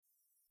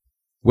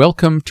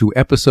Welcome to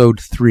Episode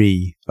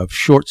 3 of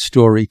Short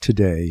Story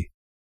Today.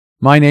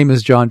 My name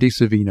is John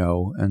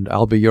DiSavino, and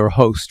I'll be your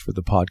host for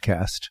the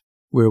podcast,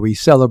 where we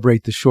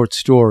celebrate the short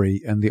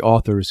story and the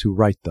authors who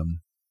write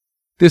them.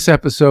 This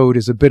episode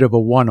is a bit of a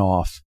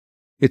one-off.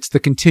 It's the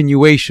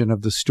continuation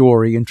of the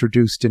story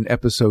introduced in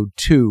Episode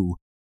 2,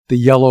 The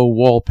Yellow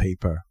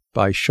Wallpaper,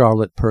 by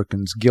Charlotte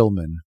Perkins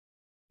Gilman.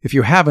 If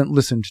you haven't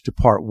listened to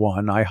Part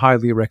 1, I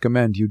highly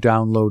recommend you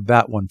download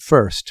that one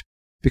first,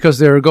 because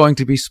there are going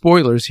to be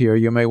spoilers here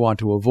you may want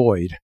to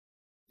avoid.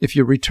 If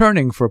you're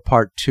returning for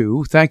Part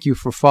 2, thank you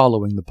for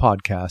following the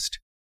podcast.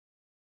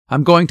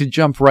 I'm going to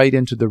jump right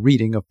into the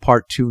reading of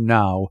Part 2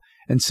 now,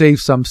 and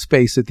save some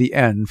space at the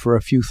end for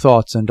a few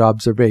thoughts and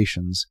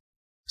observations.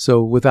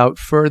 So without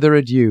further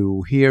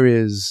ado, here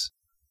is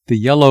The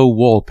Yellow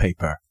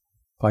Wallpaper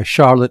by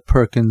Charlotte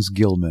Perkins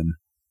Gilman,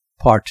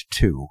 Part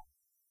 2.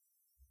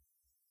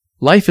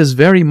 Life is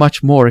very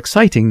much more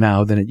exciting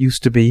now than it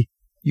used to be.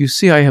 You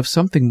see, I have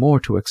something more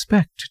to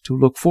expect, to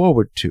look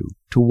forward to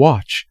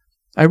watch.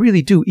 I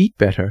really do eat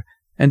better,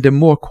 and am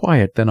more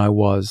quiet than I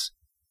was.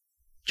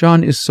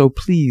 John is so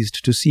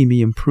pleased to see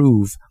me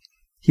improve.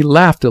 He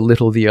laughed a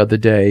little the other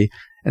day,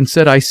 and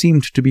said I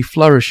seemed to be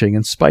flourishing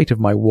in spite of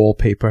my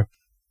wallpaper.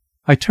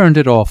 I turned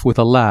it off with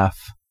a laugh.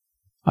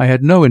 I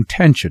had no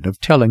intention of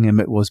telling him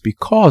it was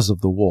because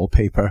of the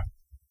wallpaper.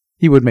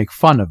 He would make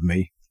fun of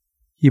me.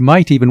 He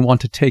might even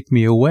want to take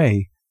me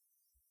away.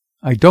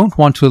 I don't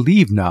want to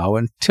leave now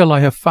until I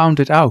have found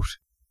it out.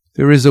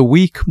 There is a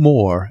week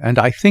more, and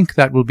I think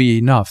that will be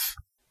enough.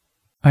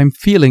 I'm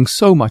feeling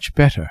so much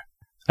better.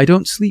 I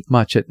don't sleep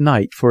much at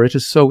night, for it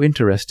is so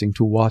interesting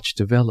to watch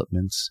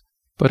developments.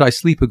 But I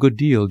sleep a good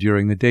deal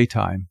during the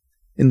daytime.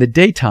 In the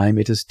daytime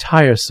it is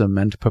tiresome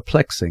and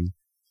perplexing.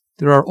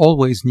 There are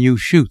always new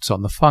shoots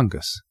on the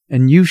fungus,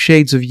 and new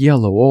shades of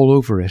yellow all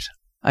over it.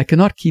 I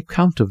cannot keep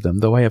count of them,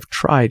 though I have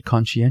tried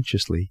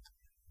conscientiously.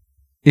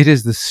 It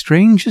is the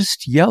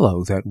strangest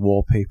yellow, that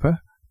wallpaper.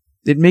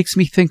 It makes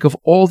me think of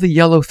all the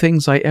yellow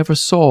things I ever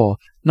saw,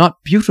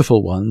 not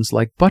beautiful ones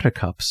like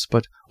buttercups,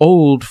 but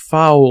old,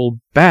 foul,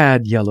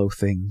 bad yellow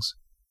things.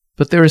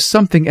 But there is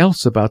something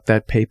else about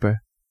that paper.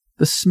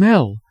 The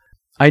smell.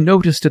 I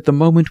noticed it the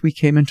moment we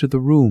came into the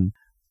room,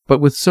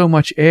 but with so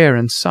much air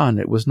and sun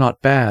it was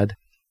not bad.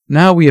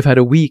 Now we have had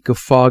a week of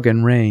fog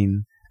and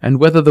rain,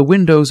 and whether the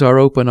windows are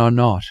open or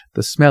not,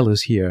 the smell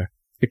is here.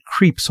 It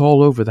creeps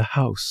all over the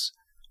house.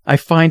 I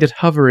find it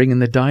hovering in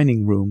the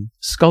dining room,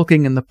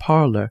 skulking in the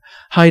parlor,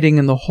 hiding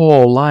in the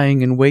hall,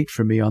 lying in wait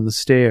for me on the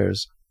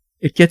stairs.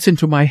 It gets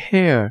into my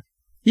hair.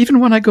 Even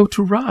when I go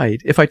to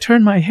ride, if I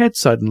turn my head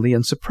suddenly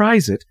and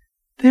surprise it,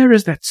 there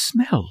is that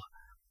smell.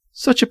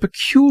 Such a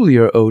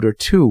peculiar odor,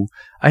 too.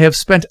 I have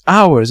spent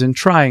hours in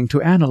trying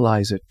to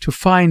analyze it, to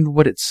find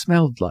what it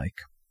smelled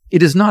like.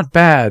 It is not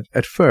bad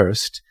at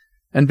first,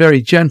 and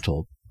very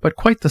gentle, but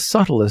quite the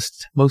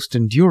subtlest, most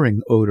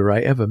enduring odor I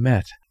ever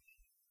met.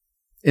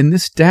 In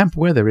this damp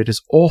weather it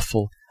is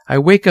awful. I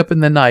wake up in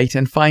the night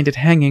and find it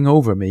hanging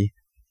over me.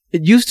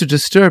 It used to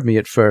disturb me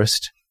at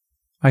first.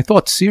 I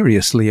thought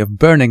seriously of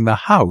burning the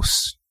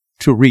house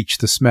to reach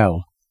the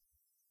smell.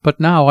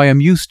 But now I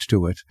am used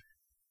to it.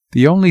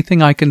 The only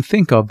thing I can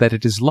think of that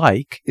it is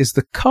like is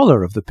the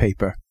color of the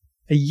paper,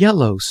 a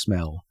yellow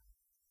smell.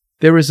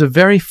 There is a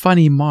very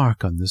funny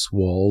mark on this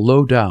wall,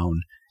 low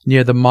down,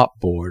 near the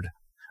mop-board,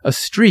 a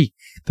streak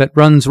that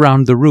runs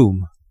round the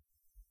room.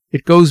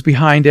 It goes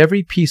behind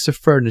every piece of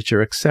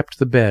furniture except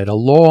the bed, a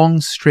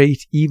long,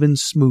 straight, even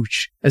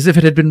smooch, as if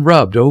it had been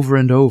rubbed over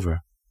and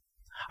over.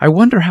 I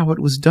wonder how it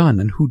was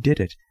done, and who did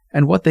it,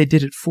 and what they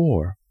did it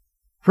for.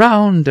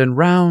 Round and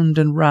round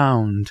and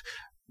round,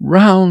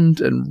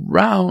 round and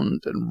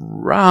round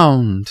and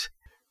round.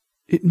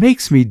 It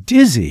makes me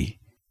dizzy.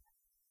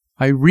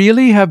 I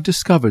really have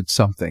discovered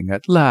something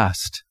at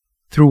last.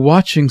 Through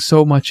watching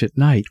so much at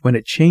night, when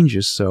it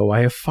changes so,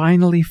 I have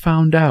finally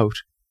found out.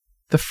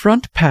 The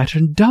front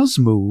pattern does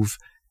move,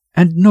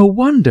 and no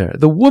wonder.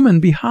 The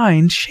woman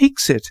behind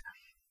shakes it.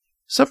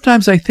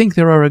 Sometimes I think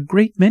there are a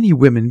great many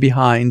women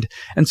behind,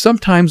 and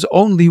sometimes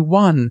only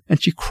one,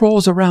 and she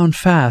crawls around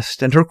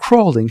fast, and her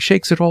crawling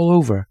shakes it all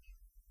over.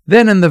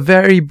 Then in the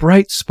very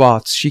bright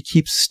spots she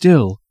keeps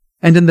still,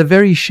 and in the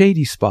very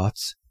shady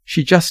spots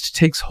she just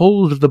takes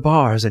hold of the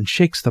bars and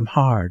shakes them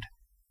hard.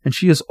 And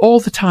she is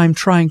all the time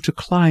trying to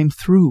climb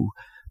through,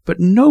 but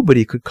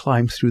nobody could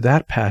climb through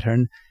that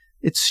pattern.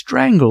 It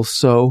strangles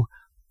so.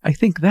 I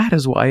think that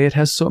is why it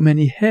has so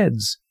many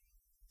heads.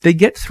 They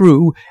get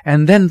through,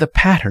 and then the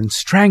pattern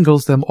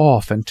strangles them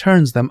off and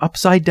turns them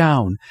upside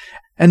down,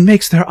 and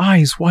makes their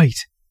eyes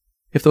white.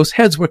 If those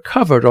heads were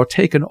covered or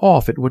taken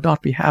off, it would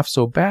not be half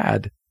so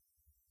bad.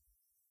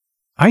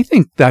 I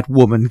think that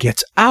woman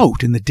gets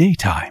out in the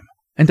daytime,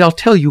 and I'll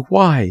tell you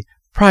why,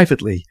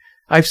 privately.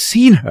 I've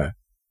seen her.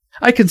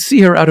 I can see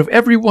her out of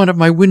every one of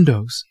my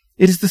windows.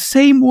 It is the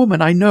same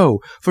woman, I know,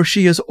 for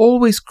she is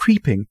always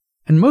creeping,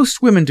 and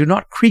most women do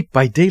not creep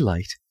by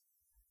daylight.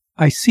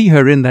 I see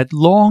her in that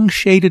long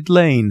shaded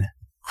lane,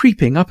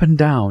 creeping up and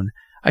down.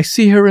 I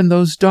see her in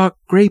those dark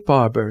grape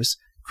arbors,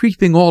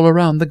 creeping all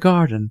around the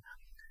garden.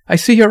 I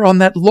see her on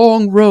that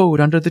long road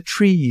under the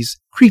trees,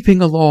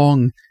 creeping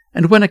along,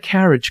 and when a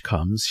carriage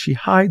comes, she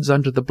hides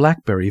under the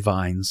blackberry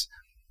vines.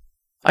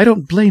 I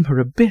don't blame her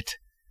a bit.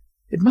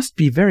 It must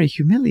be very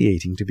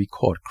humiliating to be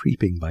caught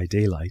creeping by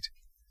daylight.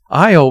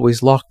 I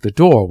always lock the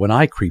door when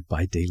I creep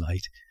by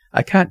daylight.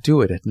 I can't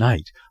do it at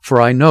night,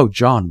 for I know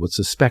John would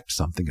suspect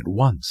something at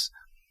once.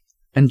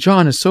 And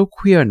John is so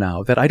queer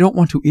now that I don't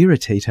want to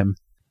irritate him.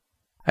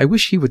 I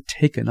wish he would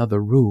take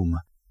another room.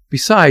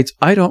 Besides,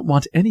 I don't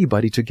want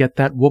anybody to get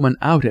that woman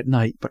out at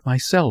night but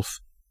myself.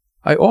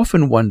 I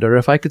often wonder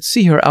if I could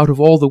see her out of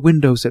all the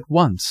windows at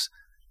once.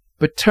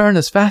 But turn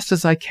as fast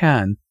as I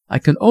can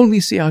only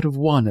see out of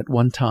one at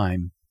one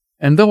time.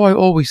 And though I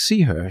always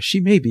see her, she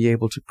may be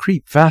able to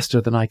creep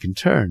faster than I can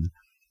turn.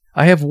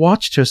 I have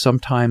watched her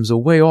sometimes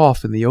away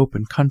off in the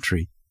open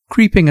country,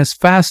 creeping as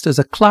fast as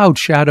a cloud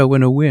shadow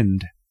in a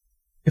wind.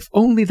 If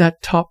only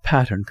that top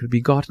pattern could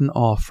be gotten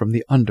off from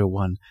the under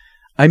one.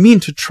 I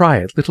mean to try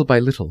it little by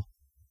little.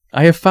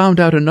 I have found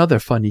out another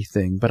funny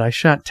thing, but I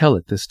shan't tell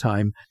it this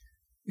time.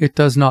 It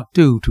does not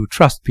do to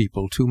trust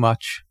people too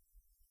much.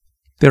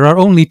 There are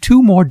only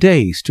 2 more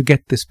days to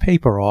get this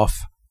paper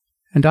off,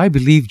 and I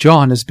believe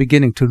John is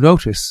beginning to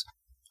notice.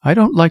 I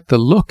don't like the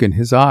look in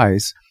his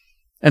eyes,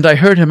 and I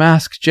heard him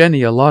ask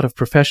Jenny a lot of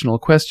professional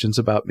questions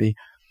about me.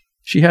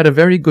 She had a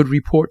very good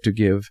report to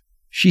give.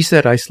 She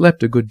said I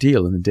slept a good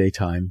deal in the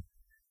daytime.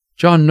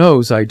 John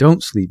knows I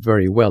don't sleep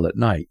very well at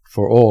night,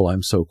 for all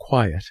I'm so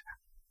quiet.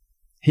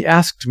 He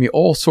asked me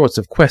all sorts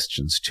of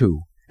questions,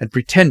 too, and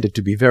pretended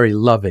to be very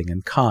loving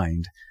and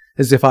kind,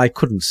 as if I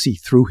couldn't see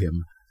through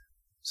him.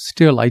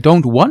 Still, I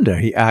don't wonder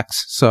he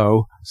acts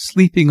so,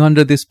 sleeping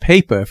under this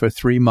paper for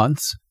 3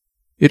 months.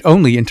 It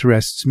only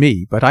interests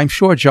me, but I'm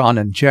sure John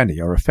and Jenny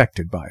are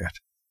affected by it.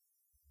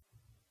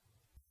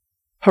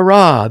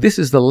 Hurrah! This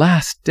is the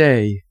last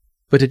day,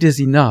 but it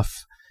is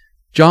enough.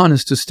 John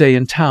is to stay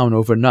in town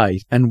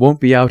overnight, and won't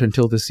be out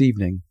until this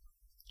evening.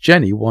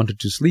 Jenny wanted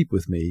to sleep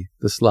with me,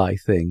 the sly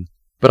thing,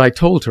 but I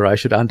told her I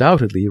should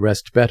undoubtedly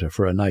rest better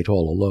for a night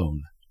all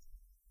alone.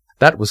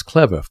 That was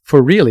clever,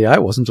 for really I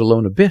wasn't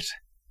alone a bit.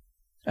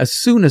 As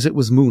soon as it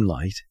was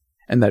moonlight,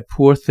 and that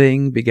poor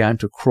thing began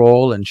to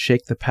crawl and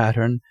shake the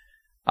pattern,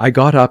 I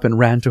got up and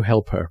ran to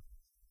help her.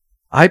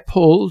 I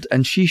pulled,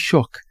 and she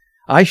shook.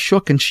 I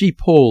shook, and she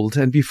pulled,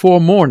 and before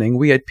morning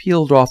we had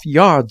peeled off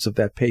yards of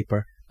that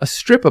paper, a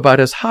strip about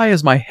as high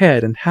as my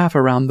head and half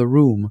around the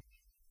room.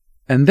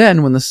 And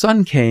then, when the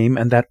sun came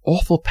and that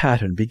awful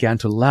pattern began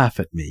to laugh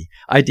at me,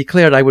 I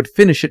declared I would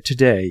finish it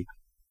today.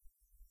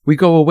 We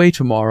go away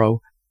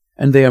tomorrow,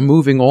 and they are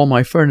moving all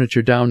my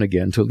furniture down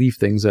again to leave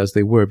things as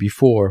they were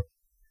before.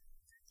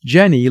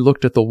 Jenny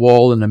looked at the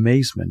wall in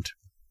amazement,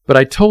 but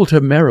I told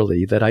her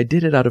merrily that I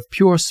did it out of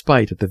pure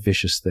spite at the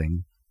vicious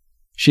thing.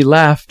 She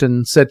laughed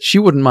and said she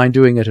wouldn't mind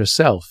doing it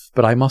herself,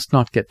 but I must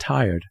not get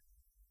tired.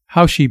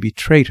 How she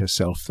betrayed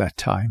herself that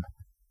time.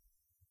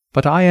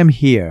 But I am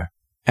here,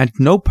 and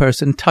no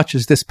person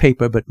touches this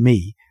paper but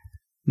me.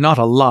 Not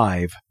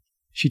alive.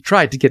 She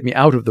tried to get me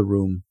out of the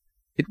room.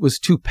 It was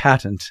too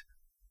patent.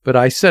 But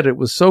I said it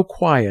was so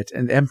quiet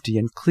and empty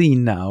and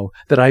clean now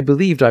that I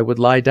believed I would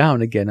lie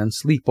down again and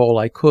sleep all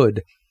I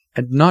could,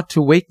 and not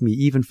to wake me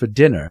even for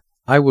dinner.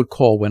 I would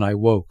call when I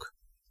woke.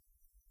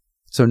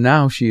 So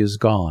now she is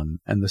gone,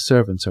 and the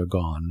servants are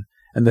gone,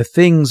 and the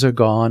things are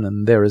gone,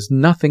 and there is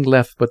nothing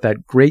left but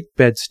that great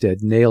bedstead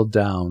nailed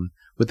down,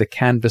 with the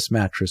canvas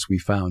mattress we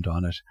found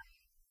on it.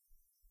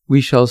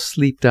 We shall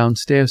sleep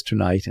downstairs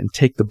tonight and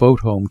take the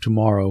boat home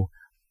tomorrow.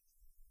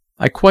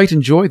 I quite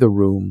enjoy the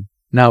room,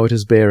 now it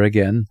is bare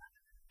again.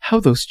 How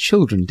those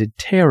children did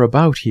tear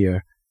about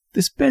here!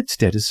 This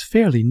bedstead is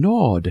fairly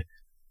gnawed.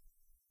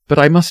 But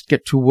I must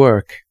get to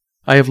work.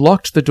 I have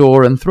locked the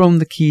door and thrown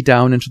the key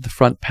down into the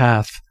front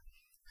path.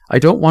 I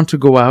don't want to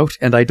go out,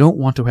 and I don't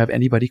want to have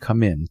anybody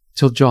come in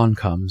till John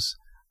comes.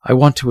 I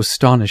want to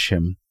astonish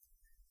him.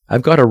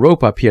 I've got a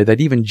rope up here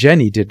that even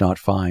Jenny did not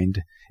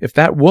find. If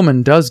that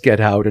woman does get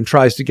out and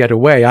tries to get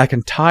away, I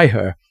can tie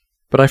her.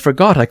 But I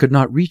forgot I could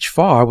not reach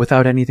far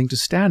without anything to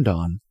stand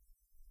on.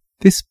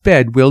 This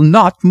bed will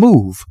not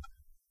move.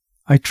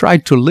 I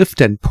tried to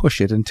lift and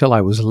push it until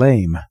I was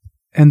lame,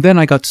 and then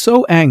I got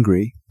so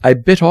angry I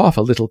bit off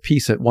a little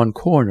piece at one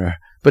corner,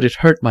 but it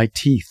hurt my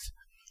teeth.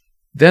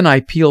 Then I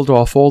peeled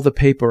off all the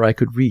paper I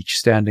could reach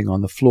standing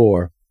on the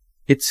floor.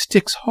 It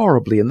sticks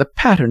horribly, and the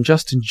pattern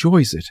just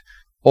enjoys it.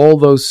 All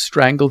those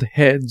strangled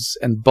heads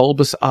and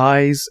bulbous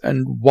eyes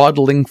and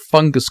waddling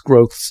fungus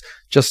growths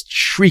just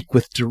shriek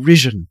with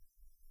derision.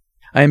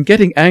 I am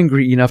getting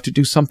angry enough to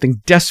do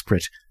something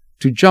desperate.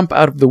 To jump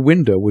out of the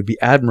window would be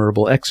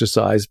admirable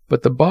exercise,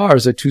 but the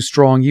bars are too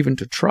strong even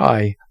to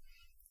try.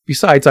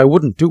 Besides, I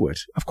wouldn't do it.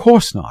 Of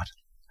course not.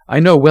 I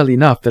know well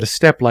enough that a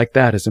step like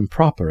that is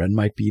improper and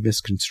might be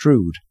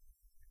misconstrued.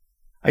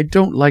 I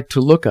don't like to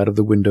look out of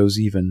the windows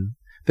even.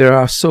 There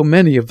are so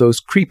many of those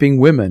creeping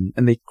women,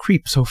 and they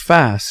creep so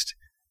fast.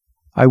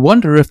 I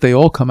wonder if they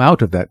all come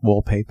out of that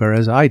wallpaper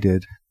as I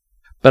did.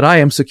 But I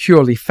am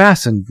securely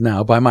fastened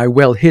now by my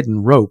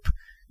well-hidden rope.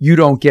 You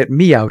don't get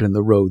me out in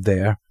the road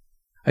there.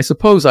 I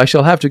suppose I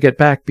shall have to get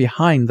back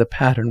behind the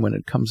pattern when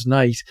it comes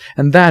night,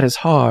 and that is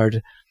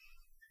hard.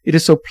 It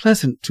is so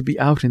pleasant to be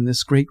out in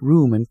this great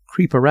room and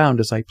creep around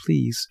as I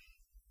please.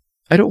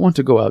 I don't want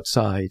to go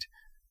outside.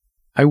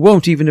 I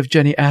won't even if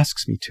Jenny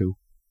asks me to.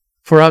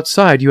 For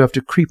outside you have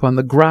to creep on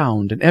the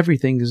ground, and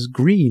everything is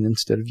green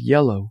instead of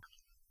yellow.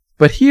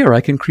 But here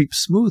I can creep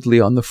smoothly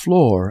on the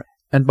floor,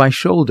 and my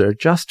shoulder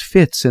just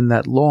fits in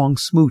that long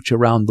smooch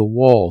around the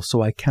wall,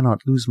 so I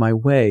cannot lose my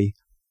way.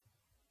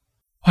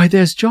 Why,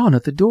 there's John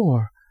at the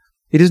door.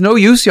 It is no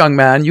use, young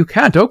man, you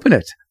can't open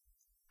it.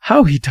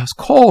 How he does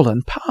call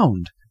and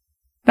pound!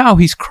 Now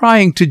he's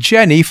crying to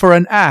Jenny for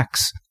an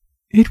axe.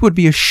 It would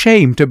be a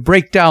shame to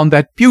break down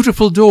that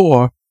beautiful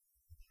door.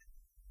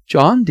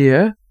 John,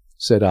 dear,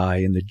 said I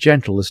in the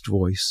gentlest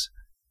voice,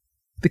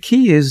 the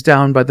key is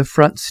down by the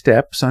front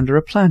steps under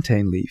a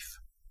plantain leaf.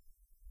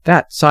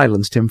 That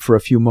silenced him for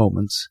a few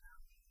moments.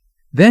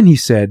 Then he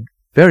said,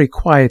 very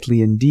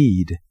quietly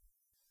indeed,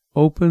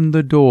 Open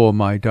the door,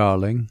 my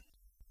darling.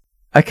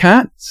 I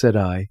can't, said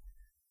I.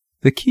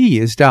 The key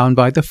is down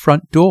by the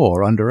front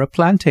door under a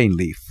plantain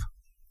leaf.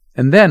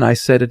 And then I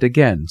said it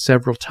again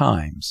several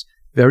times,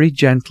 very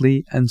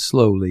gently and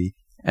slowly,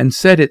 and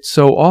said it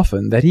so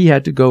often that he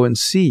had to go and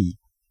see.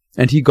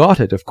 And he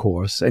got it, of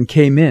course, and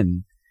came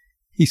in.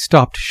 He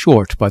stopped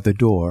short by the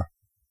door.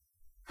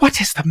 What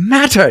is the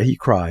matter? He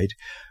cried.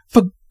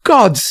 For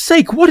God's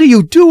sake, what are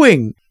you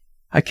doing?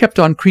 I kept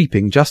on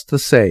creeping just the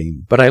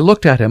same, but I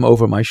looked at him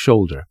over my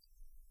shoulder.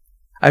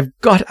 I've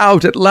got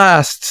out at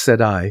last,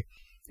 said I,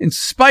 in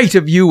spite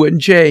of you and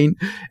Jane,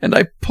 and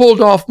I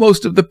pulled off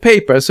most of the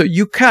paper, so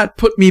you can't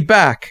put me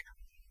back.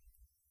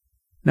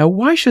 Now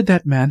why should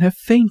that man have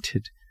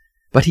fainted?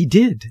 But he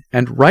did,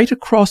 and right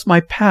across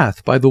my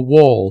path by the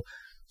wall,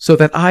 so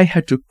that I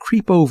had to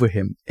creep over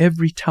him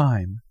every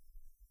time.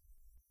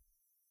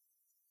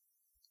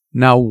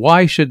 Now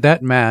why should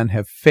that man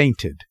have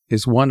fainted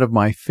is one of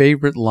my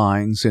favorite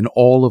lines in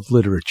all of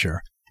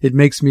literature. It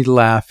makes me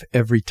laugh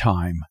every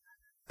time.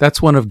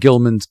 That's one of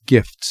Gilman's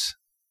gifts.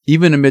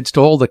 Even amidst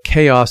all the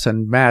chaos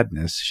and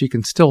madness, she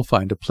can still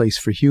find a place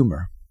for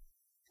humor.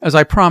 As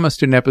I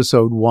promised in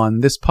episode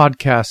 1, this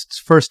podcast's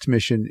first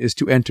mission is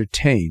to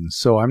entertain,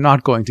 so I'm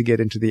not going to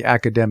get into the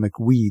academic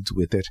weeds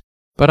with it,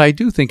 but I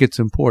do think it's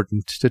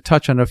important to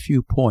touch on a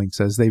few points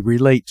as they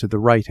relate to the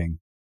writing.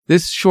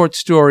 This short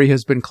story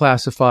has been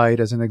classified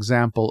as an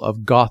example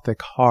of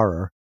Gothic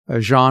horror, a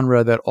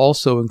genre that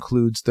also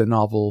includes the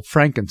novel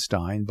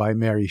Frankenstein by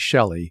Mary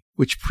Shelley,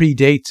 which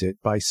predates it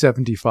by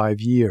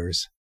 75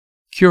 years.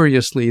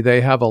 Curiously,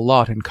 they have a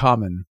lot in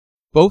common.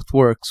 Both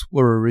works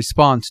were a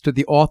response to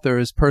the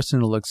author's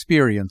personal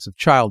experience of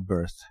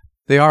childbirth.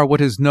 They are what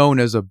is known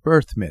as a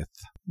birth myth,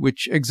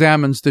 which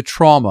examines the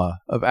trauma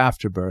of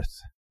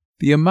afterbirth.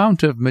 The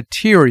amount of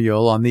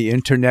material on the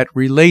internet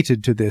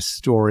related to this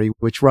story,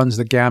 which runs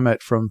the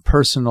gamut from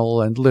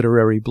personal and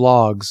literary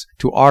blogs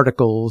to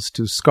articles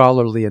to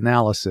scholarly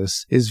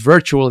analysis, is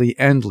virtually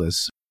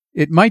endless.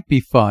 It might be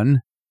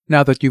fun,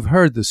 now that you've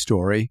heard the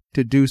story,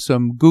 to do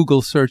some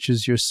Google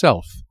searches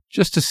yourself,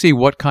 just to see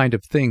what kind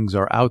of things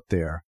are out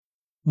there.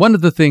 One of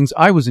the things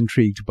I was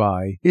intrigued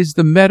by is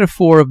the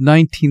metaphor of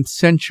 19th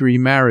century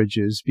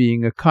marriages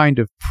being a kind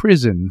of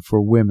prison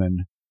for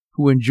women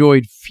who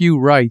enjoyed few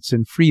rights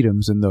and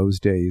freedoms in those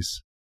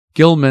days.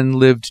 Gilman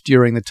lived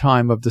during the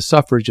time of the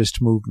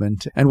suffragist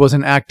movement and was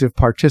an active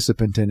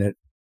participant in it.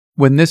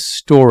 When this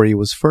story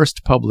was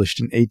first published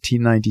in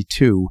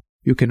 1892,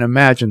 you can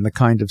imagine the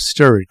kind of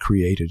stir it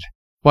created.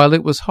 While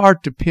it was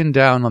hard to pin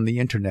down on the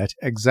internet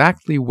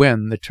exactly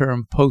when the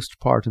term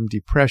postpartum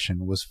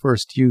depression was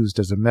first used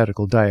as a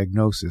medical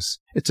diagnosis,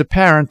 it's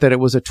apparent that it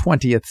was a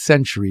 20th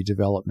century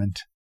development.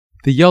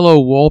 The yellow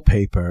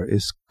wallpaper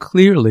is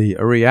clearly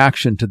a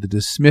reaction to the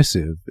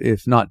dismissive,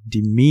 if not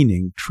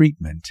demeaning,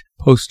 treatment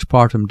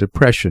postpartum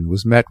depression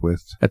was met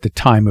with at the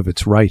time of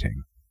its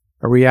writing.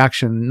 A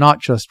reaction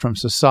not just from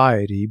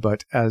society,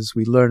 but, as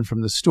we learn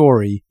from the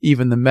story,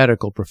 even the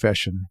medical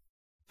profession.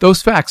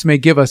 Those facts may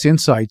give us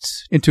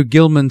insights into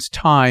Gilman's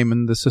time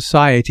and the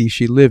society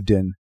she lived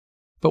in,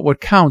 but what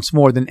counts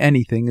more than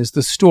anything is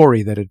the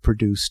story that it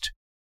produced.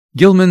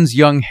 Gilman's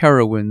young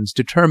heroine's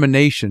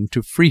determination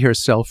to free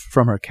herself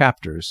from her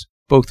captors,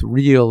 both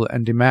real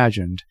and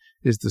imagined,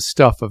 is the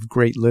stuff of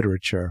great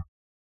literature.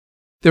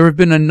 There have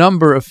been a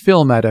number of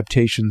film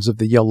adaptations of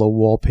the yellow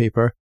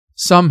wallpaper.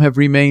 Some have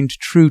remained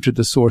true to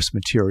the source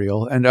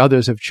material, and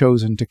others have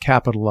chosen to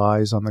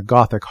capitalize on the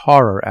Gothic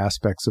horror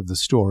aspects of the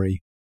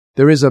story.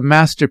 There is a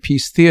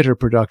masterpiece theater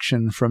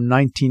production from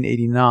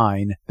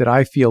 1989 that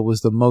I feel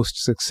was the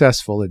most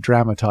successful at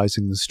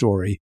dramatizing the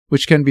story,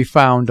 which can be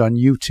found on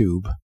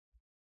YouTube.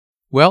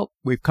 Well,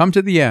 we've come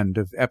to the end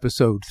of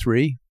episode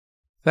 3.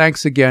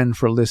 Thanks again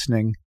for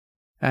listening,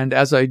 and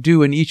as I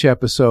do in each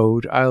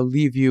episode, I'll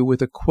leave you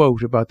with a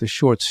quote about the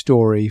short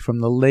story from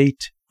the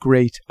late,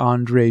 great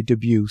André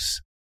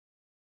Dubus.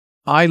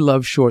 I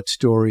love short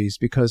stories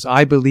because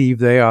I believe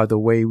they are the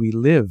way we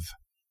live.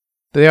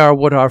 They are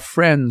what our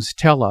friends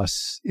tell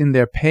us in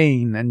their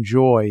pain and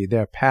joy,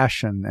 their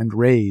passion and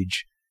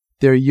rage.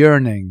 their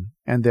yearning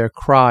and their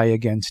cry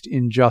against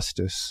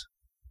injustice.